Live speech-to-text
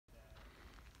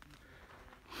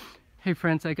Hey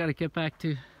friends, I gotta get back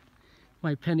to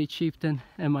my Penny Chieftain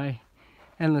and my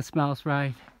Endless Miles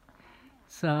ride.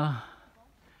 So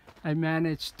I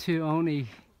managed to only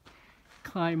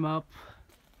climb up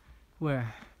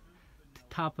where the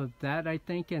top of that, I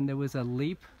think, and there was a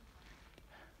leap.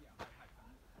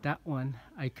 That one,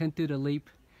 I couldn't do the leap,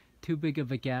 too big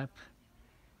of a gap.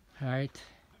 Alright,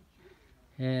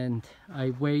 and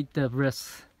I weighed the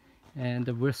risks, and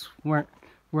the risks weren't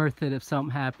worth it if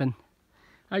something happened.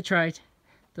 I tried.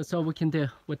 That's all we can do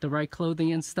with the right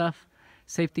clothing and stuff,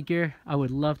 safety gear. I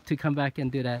would love to come back and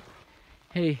do that.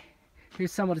 Hey,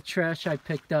 here's some of the trash I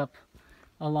picked up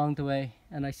along the way,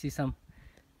 and I see some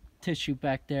tissue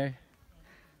back there.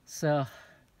 So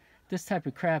this type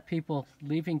of crap people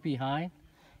leaving behind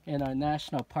in our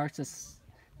national parks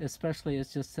especially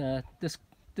is just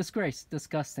disgrace,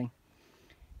 disgusting,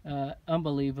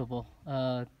 unbelievable.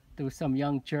 There was some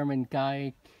young German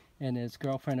guy and his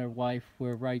girlfriend or wife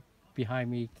were right behind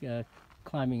me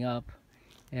climbing up,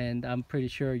 and I'm pretty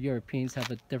sure Europeans have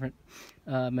a different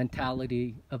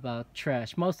mentality about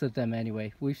trash, most of them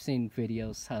anyway. We've seen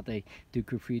videos how they do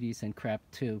graffitis and crap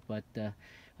too, but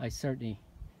I certainly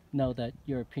know that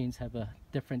Europeans have a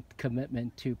different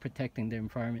commitment to protecting the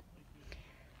environment.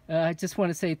 I just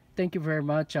want to say thank you very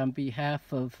much on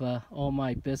behalf of all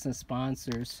my business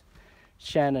sponsors.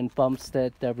 Shannon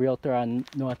Bumstead, the realtor on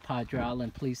North Padre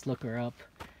Island, please look her up.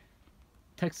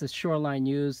 Texas Shoreline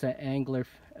News, the angler,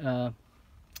 the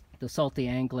Salty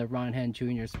Angler, Ron Henn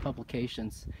Jr.'s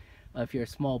publications. If you're a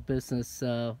small business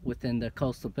within the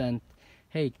coastal bend,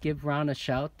 hey, give Ron a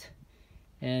shout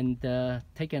and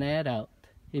take an ad out.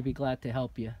 He'd be glad to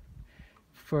help you.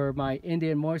 For my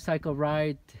Indian motorcycle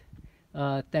ride,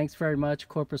 thanks very much,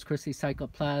 Corpus Christi Cycle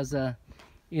Plaza,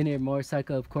 Indian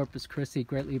Motorcycle of Corpus Christi,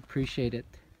 greatly appreciate it.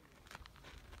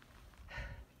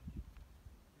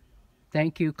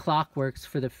 Thank you, Clockworks,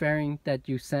 for the fairing that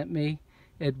you sent me.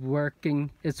 It's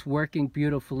working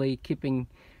beautifully, keeping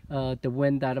the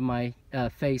wind out of my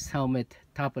face, helmet,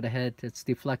 top of the head. It's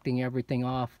deflecting everything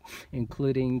off,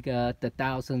 including the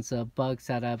thousands of bugs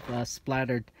that have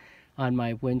splattered on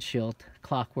my windshield.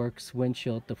 Clockworks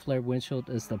windshield, the flare windshield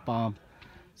is the bomb.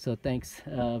 So thanks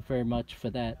very much for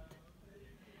that.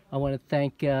 I want to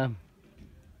thank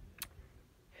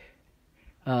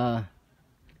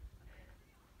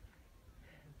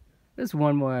there's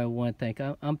one more I want to thank.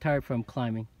 I'm tired from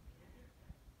climbing.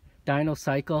 Dino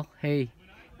Cycle, hey,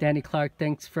 Danny Clark,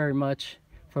 thanks very much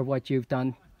for what you've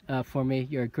done for me.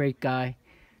 You're a great guy,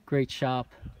 great shop.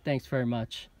 Thanks very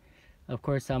much. Of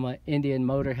course, I'm an Indian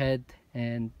motorhead,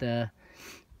 and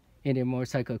Indian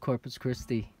Motorcycle Corpus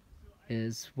Christi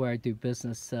is where I do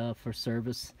business for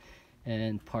service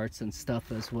and parts and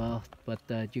stuff as well. But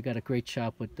you got a great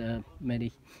shop with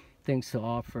many things to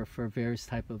offer for various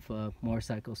type of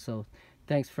motorcycles. So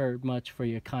thanks very much for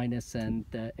your kindness and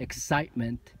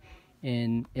excitement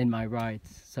in my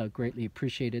rides. So greatly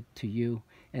appreciated to you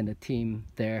and the team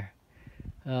there.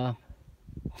 I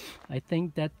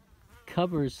think that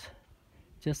covers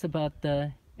just about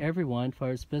everyone as far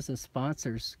as business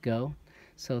sponsors go.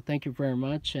 So thank you very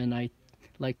much, and I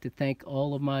like to thank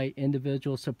all of my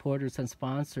individual supporters and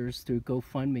sponsors through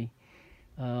GoFundMe.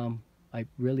 I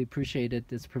really appreciate it.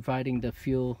 It's providing the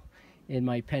fuel in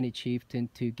my Penny Chieftain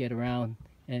to get around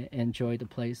and enjoy the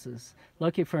places.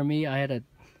 Lucky for me, I had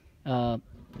a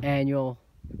annual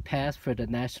pass for the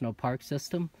National Park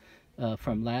System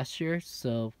from last year,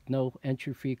 so no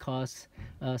entry fee costs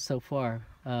so far,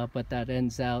 but that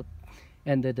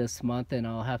ended this month, and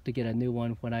I'll have to get a new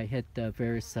one when I hit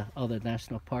various other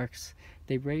national parks.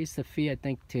 They raised the fee, I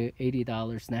think, to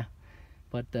 $80 now,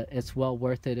 but it's well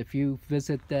worth it. If you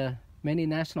visit many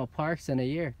national parks in a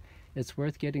year, it's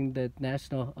worth getting the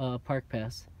National Park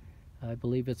Pass. I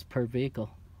believe it's per vehicle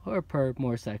or per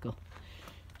motorcycle.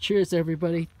 Cheers,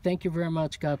 everybody. Thank you very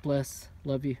much. God bless.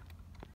 Love you.